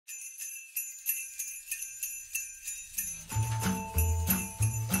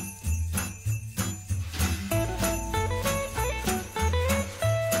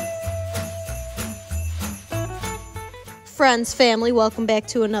Friends, family, welcome back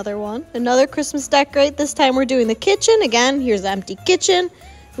to another one. Another Christmas decorate. This time we're doing the kitchen. Again, here's the empty kitchen.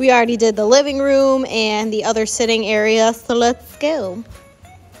 We already did the living room and the other sitting area, so let's go.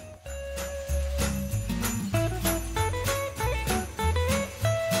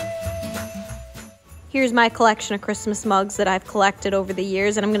 Here's my collection of Christmas mugs that I've collected over the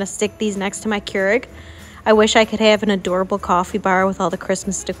years, and I'm going to stick these next to my Keurig. I wish I could have an adorable coffee bar with all the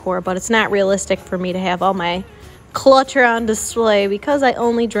Christmas decor, but it's not realistic for me to have all my clutter on display because I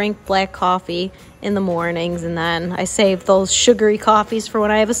only drink black coffee in the mornings, and then I save those sugary coffees for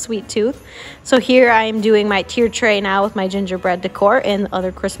when I have a sweet tooth. So here I am doing my tier tray now with my gingerbread decor and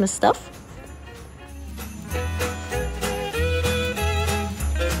other Christmas stuff.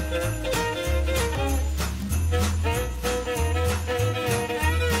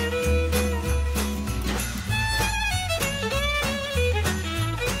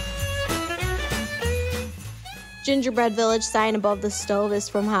 Gingerbread Village sign above the stove is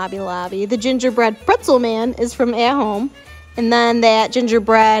from Hobby Lobby. The gingerbread pretzel man is from At Home. And then that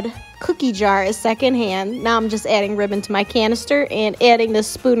gingerbread cookie jar is secondhand. Now I'm just adding ribbon to my canister and adding this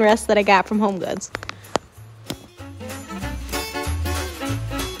spoon rest that I got from Home Goods.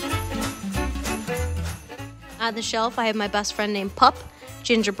 On the shelf I have my best friend named Pup.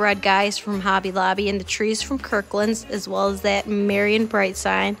 Gingerbread guys from Hobby Lobby, and the trees from Kirkland's, as well as that Merry and Bright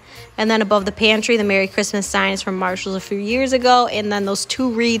sign. And then above the pantry, the Merry Christmas sign is from Marshall's a few years ago, and then those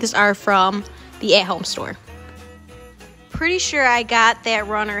two wreaths are from the At Home store. Pretty sure I got that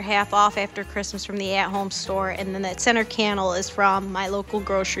runner half off after Christmas from the At Home store, and then that center candle is from my local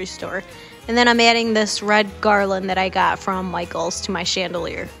grocery store. And then I'm adding this red garland that I got from Michael's to my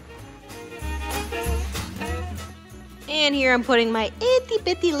chandelier. And here I'm putting my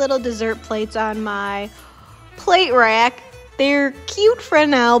itty-bitty little dessert plates on my plate rack. They're cute for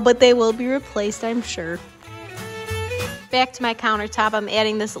now, but they will be replaced, I'm sure. Back to my countertop, I'm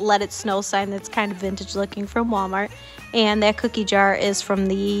adding this Let It Snow sign that's kind of vintage looking from Walmart. And that cookie jar is from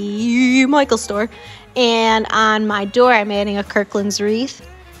the Michael's store. And on my door, I'm adding a Kirkland's wreath.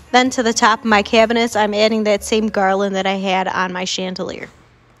 Then to the top of my cabinets, I'm adding that same garland that I had on my chandelier.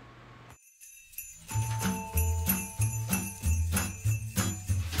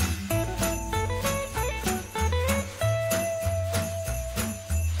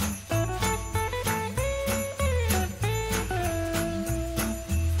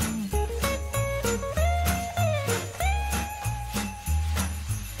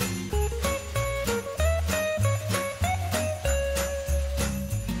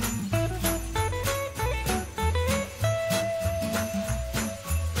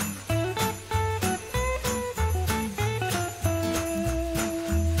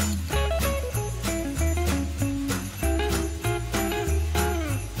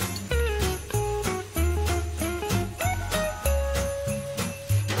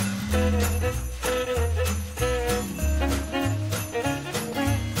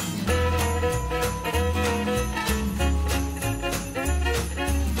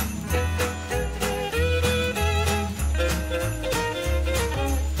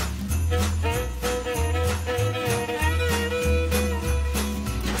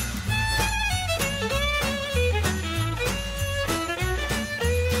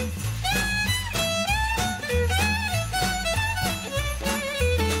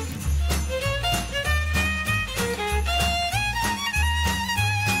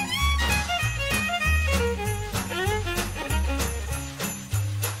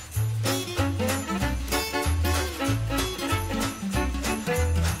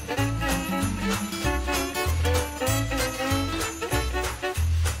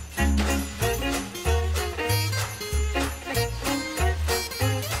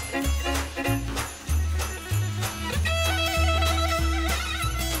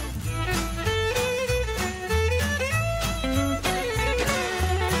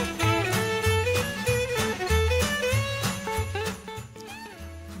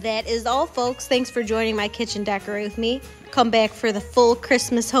 That is all, folks. Thanks for joining my kitchen decorate with me. Come back for the full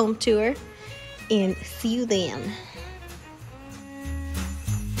Christmas home tour, and see you then.